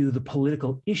speak to the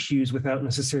political issues without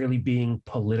necessarily being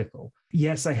political?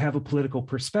 Yes, I have a political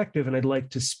perspective and I'd like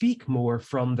to speak more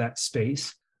from that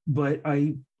space, but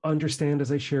I understand,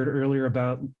 as I shared earlier,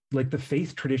 about like the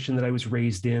faith tradition that I was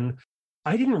raised in.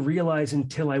 I didn't realize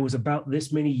until I was about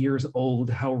this many years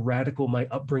old how radical my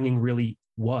upbringing really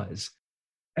was.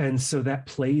 And so that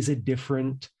plays a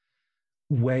different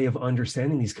way of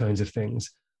understanding these kinds of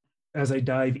things. As I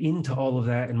dive into all of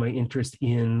that and my interest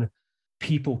in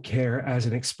people care as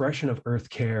an expression of earth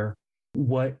care,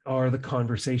 what are the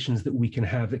conversations that we can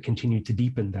have that continue to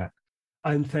deepen that?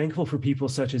 I'm thankful for people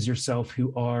such as yourself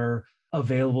who are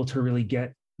available to really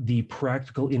get the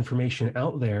practical information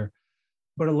out there.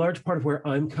 But a large part of where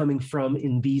I'm coming from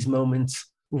in these moments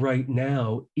right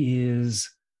now is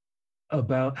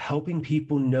about helping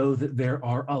people know that there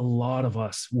are a lot of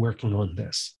us working on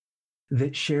this,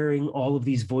 that sharing all of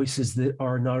these voices that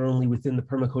are not only within the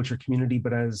permaculture community,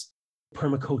 but as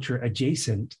permaculture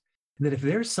adjacent, that if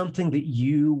there's something that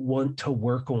you want to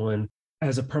work on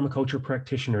as a permaculture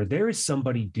practitioner, there is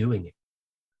somebody doing it.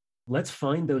 Let's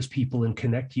find those people and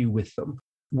connect you with them,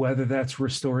 whether that's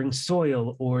restoring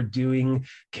soil or doing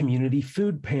community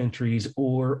food pantries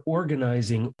or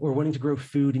organizing or wanting to grow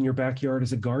food in your backyard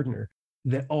as a gardener.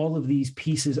 That all of these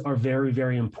pieces are very,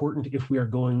 very important if we are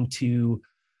going to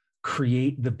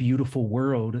create the beautiful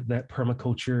world that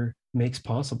permaculture makes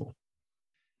possible.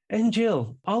 And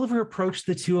Jill, Oliver approached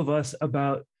the two of us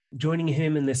about joining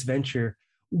him in this venture.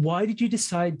 Why did you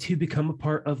decide to become a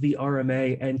part of the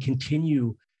RMA and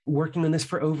continue working on this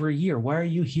for over a year? Why are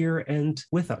you here and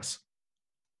with us?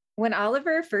 When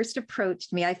Oliver first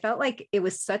approached me, I felt like it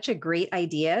was such a great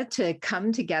idea to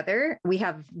come together. We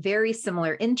have very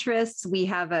similar interests. We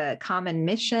have a common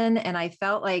mission. And I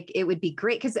felt like it would be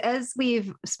great because as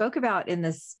we've spoke about in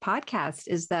this podcast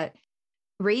is that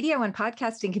radio and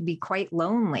podcasting can be quite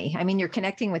lonely. I mean, you're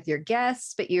connecting with your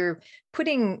guests, but you're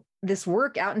putting this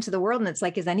work out into the world. And it's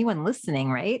like, is anyone listening?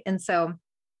 Right. And so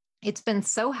it's been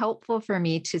so helpful for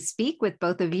me to speak with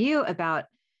both of you about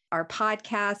our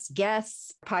podcast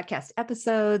guests, podcast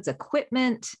episodes,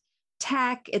 equipment,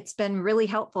 tech. It's been really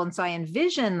helpful. And so I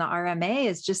envision the RMA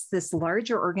as just this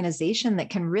larger organization that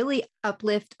can really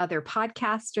uplift other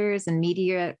podcasters and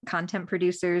media content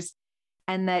producers.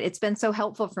 And that it's been so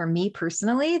helpful for me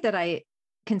personally that I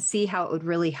can see how it would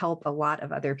really help a lot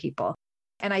of other people.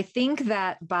 And I think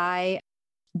that by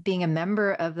being a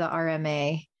member of the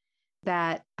RMA,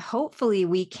 that hopefully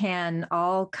we can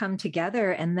all come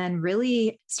together and then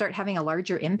really start having a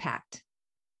larger impact.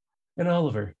 And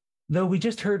Oliver, though we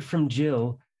just heard from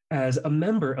Jill as a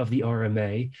member of the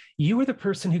RMA, you were the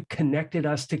person who connected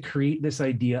us to create this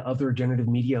idea of the Regenerative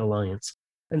Media Alliance.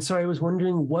 And so I was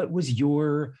wondering, what was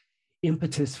your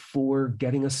impetus for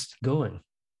getting us going?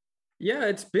 Yeah,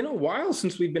 it's been a while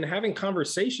since we've been having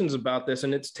conversations about this,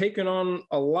 and it's taken on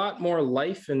a lot more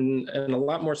life and a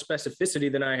lot more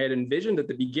specificity than I had envisioned at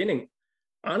the beginning.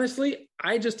 Honestly,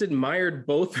 I just admired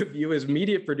both of you as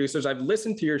media producers. I've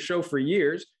listened to your show for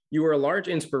years. You were a large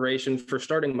inspiration for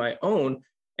starting my own,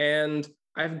 and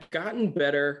I've gotten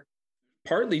better,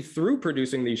 partly through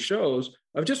producing these shows,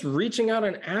 of just reaching out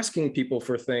and asking people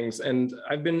for things. And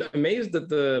I've been amazed at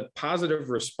the positive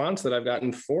response that I've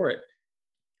gotten for it.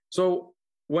 So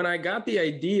when I got the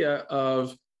idea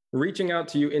of reaching out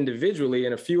to you individually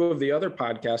and a few of the other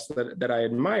podcasts that I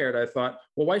admired, I thought,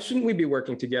 well, why shouldn't we be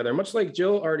working together? Much like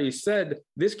Jill already said,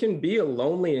 this can be a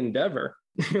lonely endeavor.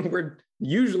 We're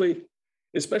usually,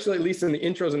 especially at least in the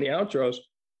intros and the outros,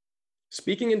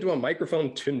 speaking into a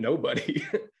microphone to nobody.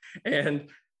 And,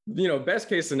 best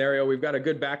case scenario, we've got a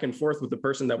good back and forth with the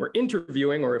person that we're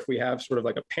interviewing, or if we have sort of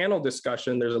like a panel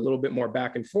discussion, there's a little bit more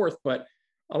back and forth. But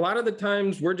a lot of the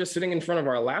times we're just sitting in front of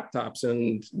our laptops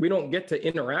and we don't get to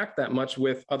interact that much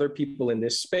with other people in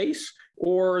this space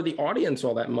or the audience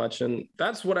all that much. And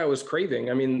that's what I was craving.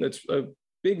 I mean, that's a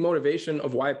big motivation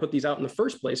of why I put these out in the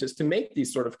first place, is to make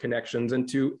these sort of connections and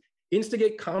to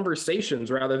instigate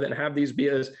conversations rather than have these be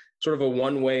as sort of a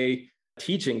one-way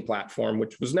teaching platform,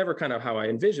 which was never kind of how I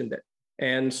envisioned it.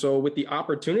 And so with the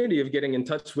opportunity of getting in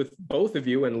touch with both of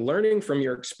you and learning from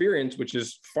your experience, which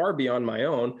is far beyond my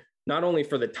own, not only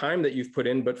for the time that you've put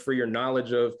in, but for your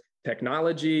knowledge of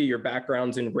technology, your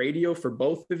backgrounds in radio for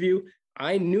both of you,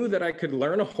 I knew that I could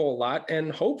learn a whole lot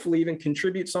and hopefully even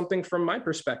contribute something from my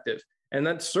perspective. And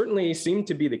that certainly seemed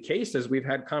to be the case as we've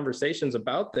had conversations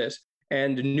about this.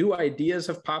 And new ideas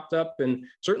have popped up, and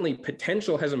certainly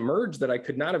potential has emerged that I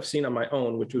could not have seen on my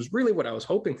own, which was really what I was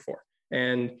hoping for.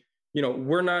 And,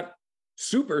 we're not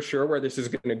super sure where this is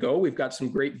going to go. We've got some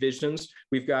great visions.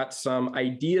 We've got some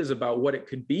ideas about what it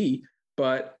could be,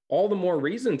 but all the more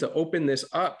reason to open this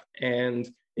up and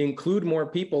include more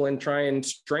people and try and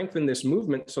strengthen this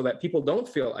movement so that people don't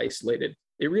feel isolated.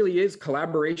 It really is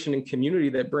collaboration and community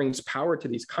that brings power to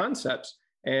these concepts.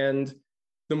 And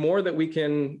the more that we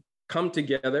can come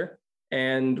together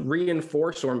and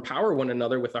reinforce or empower one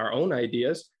another with our own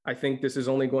ideas, I think this is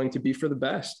only going to be for the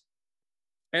best.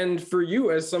 And for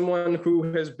you, as someone who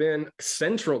has been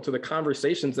central to the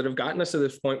conversations that have gotten us to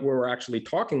this point where we're actually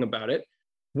talking about it,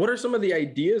 what are some of the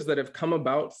ideas that have come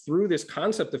about through this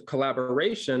concept of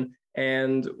collaboration,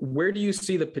 and where do you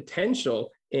see the potential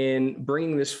in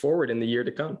bringing this forward in the year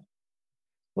to come?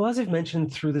 Well, as I've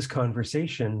mentioned through this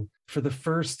conversation, for the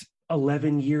first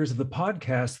 11 years of the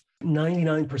podcast,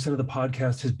 99% of the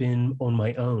podcast has been on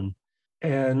my own.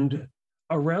 And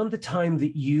around the time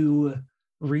that you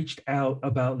reached out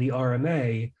about the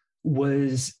RMA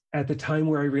was at the time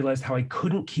where I realized how I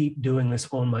couldn't keep doing this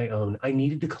on my own. I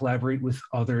needed to collaborate with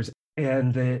others,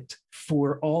 and that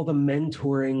for all the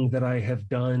mentoring that I have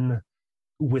done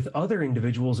with other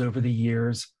individuals over the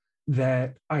years,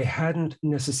 that I hadn't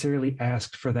necessarily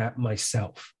asked for that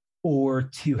myself, or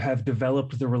to have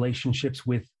developed the relationships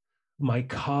with my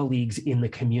colleagues in the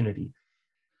community.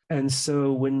 And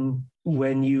so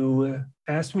when you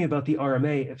asked me about the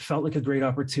RMA, it felt like a great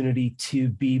opportunity to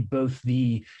be both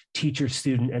the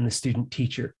teacher-student and the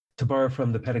student-teacher, to borrow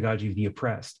from the pedagogy of the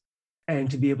oppressed,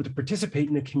 and to be able to participate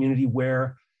in a community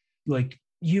where, like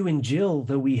you and Jill,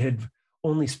 though we had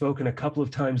only spoken a couple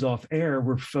of times off air,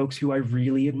 were folks who I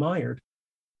really admired,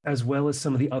 as well as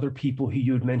some of the other people who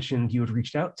you had mentioned you had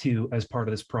reached out to as part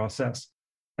of this process.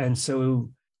 And so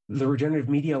the Regenerative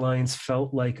Media Alliance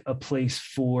felt like a place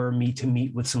for me to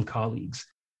meet with some colleagues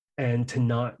and to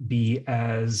not be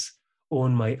as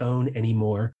on my own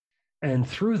anymore. And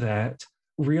through that,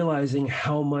 realizing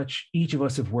how much each of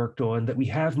us have worked on, that we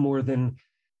have more than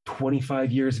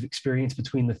 25 years of experience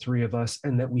between the three of us,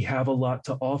 and that we have a lot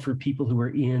to offer people who are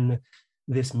in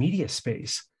this media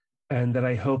space. And that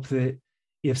I hope that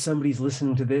if somebody's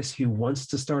listening to this who wants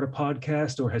to start a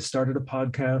podcast or has started a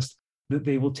podcast, that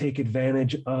they will take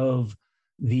advantage of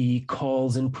the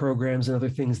calls and programs and other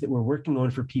things that we're working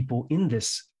on for people in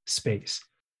this space.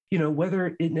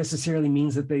 Whether it necessarily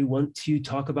means that they want to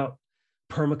talk about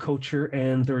permaculture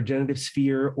and the regenerative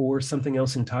sphere or something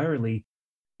else entirely,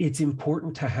 it's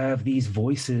important to have these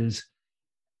voices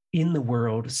in the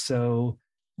world. So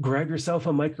grab yourself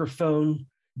a microphone,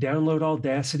 download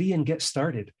Audacity, and get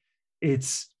started.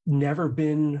 It's never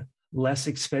been less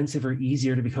expensive or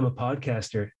easier to become a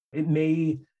podcaster. It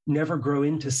may never grow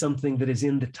into something that is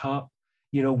in the top,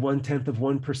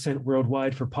 0.1%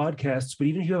 worldwide for podcasts, but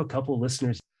even if you have a couple of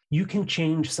listeners, you can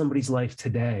change somebody's life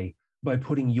today by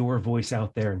putting your voice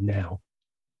out there now.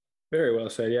 Very well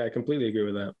said. Yeah, I completely agree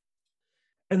with that.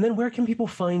 And then where can people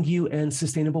find you and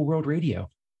Sustainable World Radio?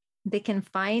 They can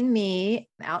find me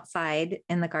outside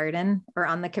in the garden or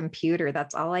on the computer.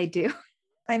 That's all I do.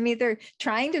 I'm either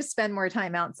trying to spend more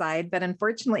time outside, but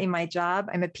unfortunately my job,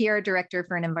 I'm a PR director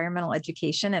for an environmental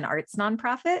education and arts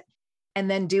nonprofit, and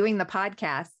then doing the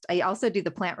podcast. I also do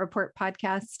the Plant Report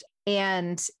podcast.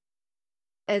 And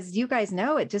as you guys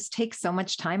know, it just takes so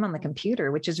much time on the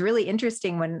computer, which is really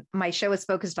interesting when my show is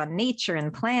focused on nature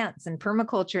and plants and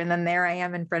permaculture. And then there I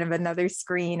am in front of another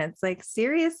screen. It's like,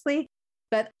 seriously?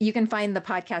 But you can find the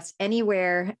podcast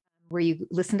anywhere where you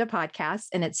listen to podcasts,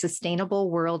 and it's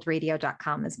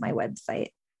sustainableworldradio.com is my website.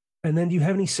 And then do you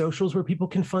have any socials where people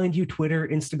can find you? Twitter,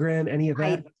 Instagram, any of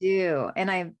that? I do. And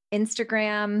I have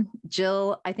Instagram,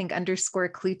 Jill, I think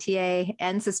 _Cloutier,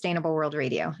 and Sustainable World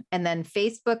Radio. And then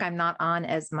Facebook, I'm not on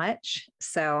as much,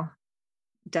 so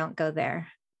don't go there.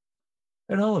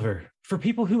 And Oliver, for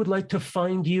people who would like to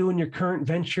find you and your current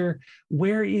venture,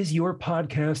 where is your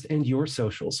podcast and your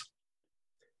socials?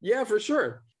 Yeah, for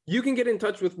sure. You can get in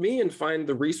touch with me and find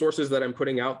the resources that I'm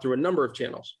putting out through a number of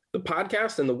channels. The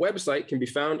podcast and the website can be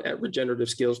found at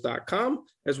regenerativeskills.com,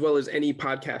 as well as any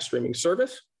podcast streaming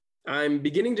service. I'm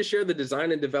beginning to share the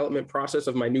design and development process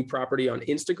of my new property on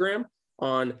Instagram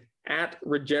on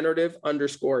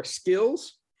 @regenerative_skills.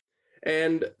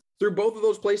 And through both of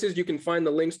those places, you can find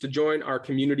the links to join our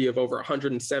community of over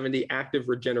 170 active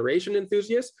regeneration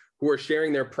enthusiasts who are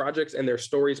sharing their projects and their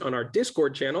stories on our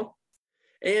Discord channel.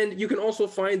 And you can also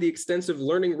find the extensive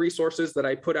learning resources that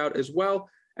I put out, as well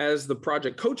as the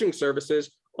project coaching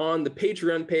services, on the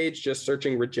Patreon page, just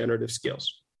searching Regenerative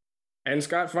Skills. And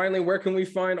Scott, finally, where can we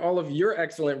find all of your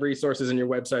excellent resources in your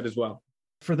website as well?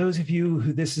 For those of you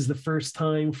who this is the first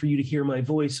time for you to hear my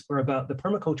voice or about the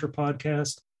Permaculture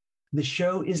Podcast, the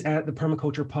show is at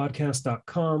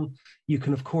thepermaculturepodcast.com. You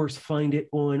can, of course, find it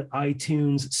on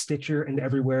iTunes, Stitcher, and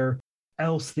everywhere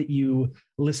else that you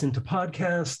listen to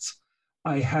podcasts.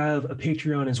 I have a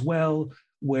Patreon as well,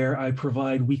 where I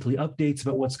provide weekly updates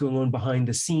about what's going on behind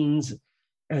the scenes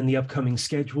and the upcoming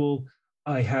schedule.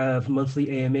 I have monthly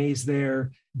AMAs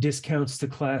there, discounts to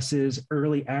classes,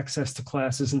 early access to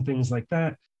classes, and things like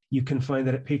that. You can find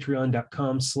that at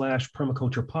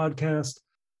patreon.com/permaculturepodcast.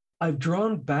 I've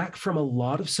drawn back from a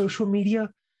lot of social media.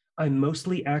 I'm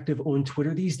mostly active on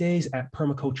Twitter these days at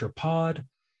permaculturepod.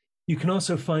 You can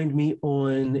also find me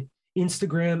on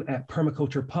Instagram at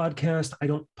permaculturepodcast. I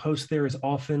don't post there as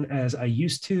often as I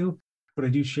used to, but I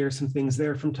do share some things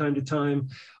there from time to time.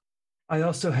 I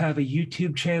also have a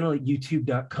YouTube channel at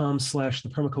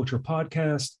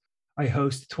youtube.com/thepermaculturepodcast. I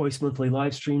host twice monthly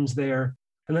live streams there.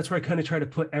 And that's where I kind of try to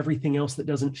put everything else that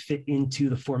doesn't fit into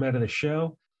the format of the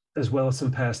show, as well as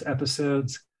some past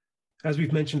episodes. As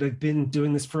we've mentioned, I've been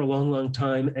doing this for a long, long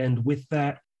time. And with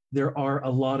that, there are a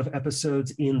lot of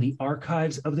episodes in the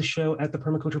archives of the show at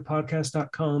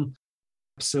thepermaculturepodcast.com.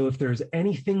 So if there's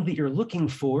anything that you're looking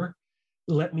for,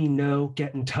 let me know,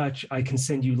 get in touch. I can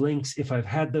send you links if I've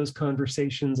had those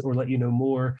conversations or let you know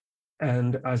more.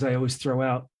 And as I always throw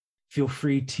out, feel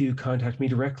free to contact me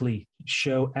directly,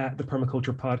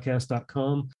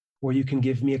 show@thepermaculturepodcast.com, or you can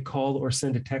give me a call or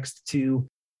send a text to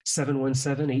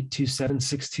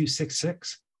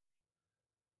 717-827-6266.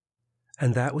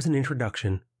 And that was an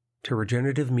introduction to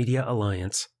Regenerative Media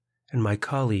Alliance and my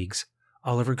colleagues,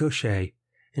 Oliver Gaucher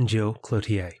and Jill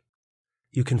Cloutier.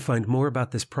 You can find more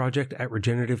about this project at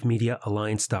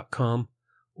regenerativemediaalliance.com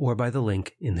or by the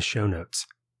link in the show notes.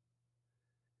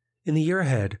 In the year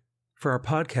ahead, for our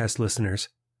podcast listeners,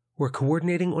 we're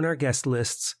coordinating on our guest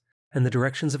lists and the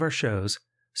directions of our shows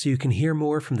so you can hear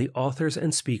more from the authors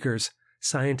and speakers,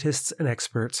 scientists and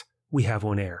experts we have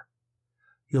on air.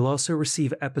 You'll also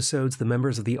receive episodes the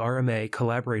members of the RMA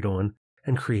collaborate on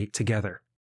and create together.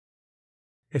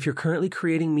 If you're currently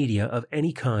creating media of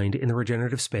any kind in the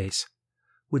regenerative space,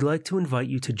 we'd like to invite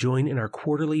you to join in our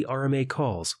quarterly RMA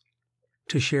calls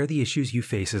to share the issues you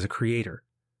face as a creator.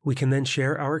 We can then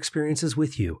share our experiences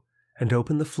with you and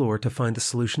open the floor to find the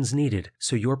solutions needed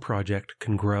so your project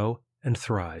can grow and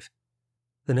thrive.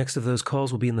 The next of those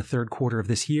calls will be in the third quarter of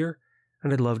this year,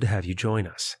 and I'd love to have you join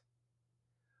us.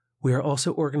 We are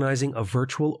also organizing a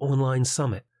virtual online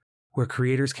summit where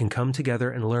creators can come together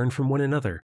and learn from one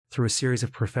another through a series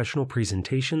of professional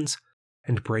presentations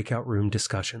and breakout room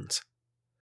discussions.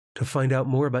 To find out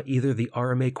more about either the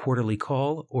RMA Quarterly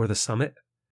Call or the Summit,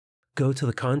 go to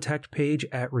the contact page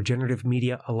at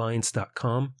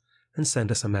regenerativemediaalliance.com and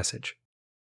send us a message.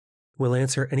 We'll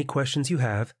answer any questions you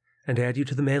have and add you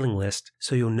to the mailing list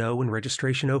so you'll know when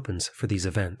registration opens for these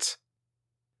events.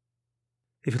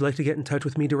 If you'd like to get in touch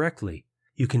with me directly,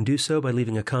 you can do so by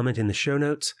leaving a comment in the show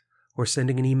notes or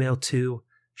sending an email to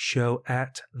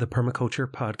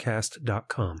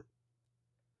show@thepermaculturepodcast.com.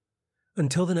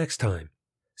 Until the next time,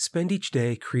 spend each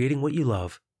day creating what you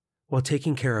love while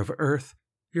taking care of Earth,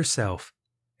 yourself,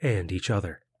 and each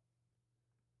other.